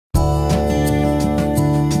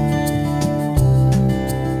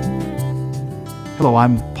Hello,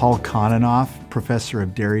 I'm Paul Kononoff, Professor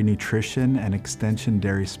of Dairy Nutrition and Extension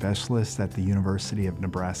Dairy Specialist at the University of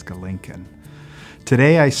Nebraska-Lincoln.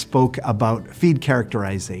 Today I spoke about feed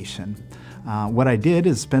characterization. What I did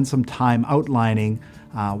is spend some time outlining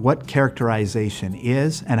what characterization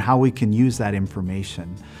is and how we can use that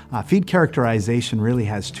information. Feed characterization really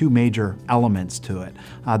has two major elements to it.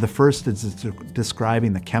 The first is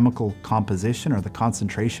describing the chemical composition or the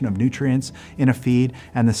concentration of nutrients in a feed,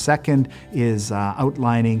 and the second is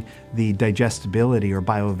outlining the digestibility or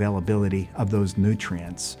bioavailability of those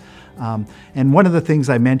nutrients. And one of the things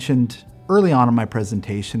I mentioned early on in my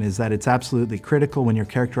presentation is that it's absolutely critical when you're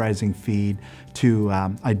characterizing feed to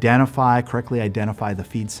correctly identify the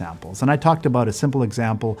feed samples. And I talked about a simple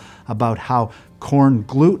example about how corn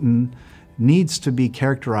gluten needs to be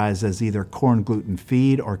characterized as either corn gluten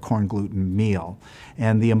feed or corn gluten meal,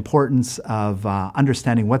 and the importance of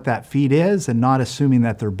understanding what that feed is and not assuming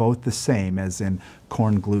that they're both the same as in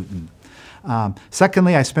corn gluten.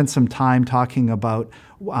 Secondly, I spent some time talking about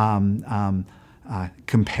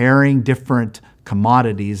comparing different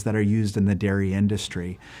commodities that are used in the dairy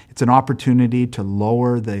industry. It's an opportunity to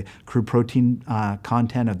lower the crude protein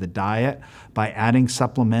content of the diet by adding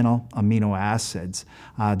supplemental amino acids,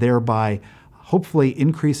 thereby hopefully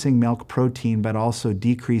increasing milk protein but also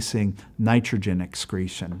decreasing nitrogen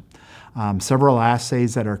excretion. Several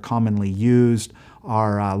assays that are commonly used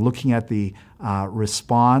are looking at the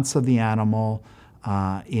response of the animal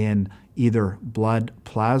in either blood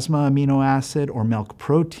plasma amino acid or milk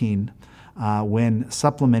protein when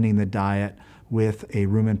supplementing the diet with a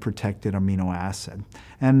rumen-protected amino acid.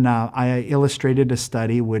 And I illustrated a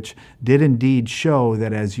study which did indeed show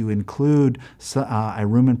that as you include a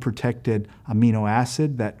rumen-protected amino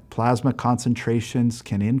acid, that plasma concentrations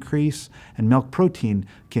can increase and milk protein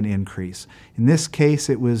can increase. In this case,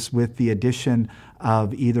 it was with the addition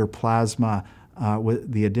of either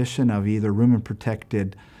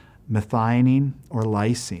rumen-protected methionine or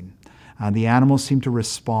lysine. The animals seem to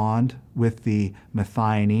respond with the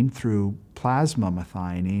methionine through plasma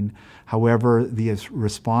methionine. However, the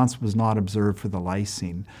response was not observed for the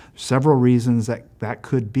lysine. Several reasons that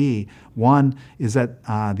could be. One is that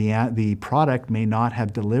the product may not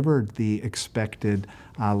have delivered the expected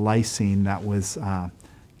lysine that was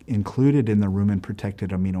included in the rumen-protected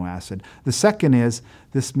amino acid. The second is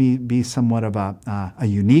this may be somewhat of a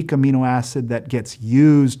unique amino acid that gets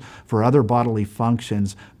used for other bodily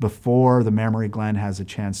functions before the mammary gland has a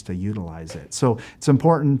chance to utilize it. So it's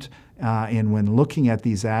important when looking at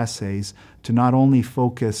these assays to not only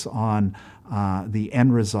focus on the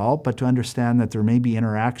end result, but to understand that there may be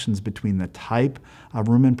interactions between the type of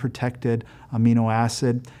rumen-protected amino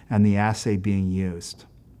acid and the assay being used.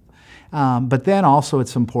 But then also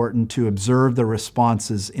it's important to observe the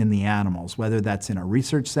responses in the animals, whether that's in a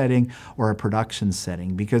research setting or a production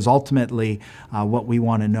setting, because ultimately what we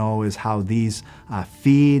want to know is how these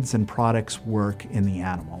feeds and products work in the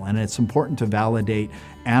animal. And it's important to validate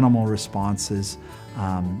animal responses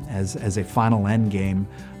as a final end game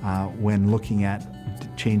when looking at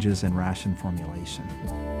changes in ration formulation.